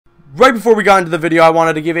Right before we got into the video, I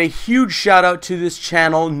wanted to give a huge shout out to this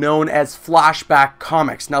channel known as Flashback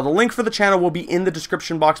Comics. Now, the link for the channel will be in the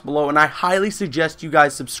description box below, and I highly suggest you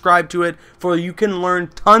guys subscribe to it, for you can learn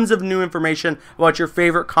tons of new information about your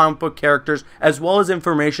favorite comic book characters, as well as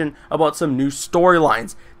information about some new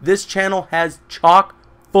storylines. This channel has chock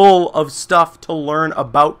full of stuff to learn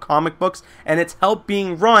about comic books, and it's helped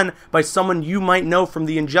being run by someone you might know from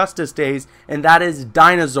the Injustice days, and that is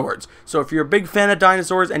Dinosaurs. So if you're a big fan of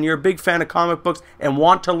dinosaurs and you're a big fan of comic books and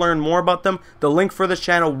want to learn more about them, the link for this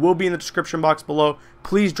channel will be in the description box below.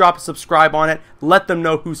 Please drop a subscribe on it, let them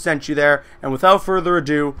know who sent you there, and without further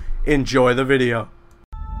ado, enjoy the video.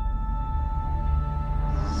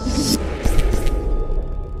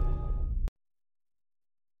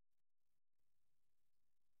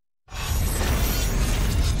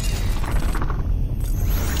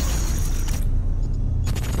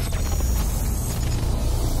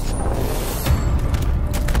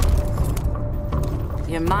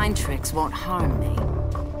 Your mind tricks won't harm me.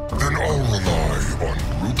 Then I'll rely on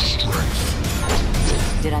brute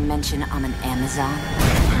strength. Did I mention I'm an Amazon?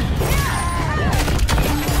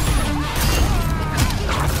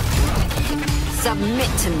 Submit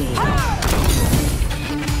to me.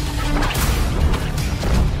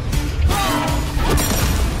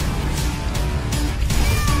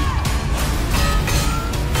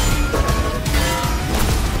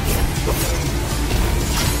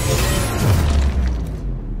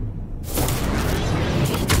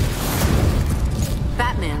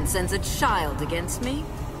 Batman sends a child against me?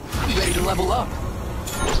 You ready to level up?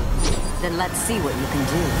 Then let's see what you can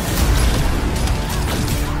do.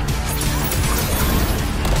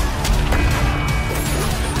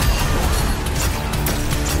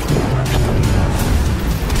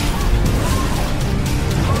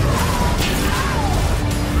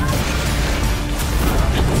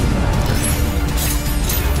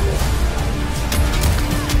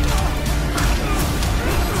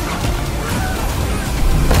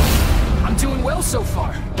 I'm doing well so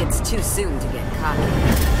far. It's too soon to get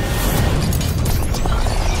cocky.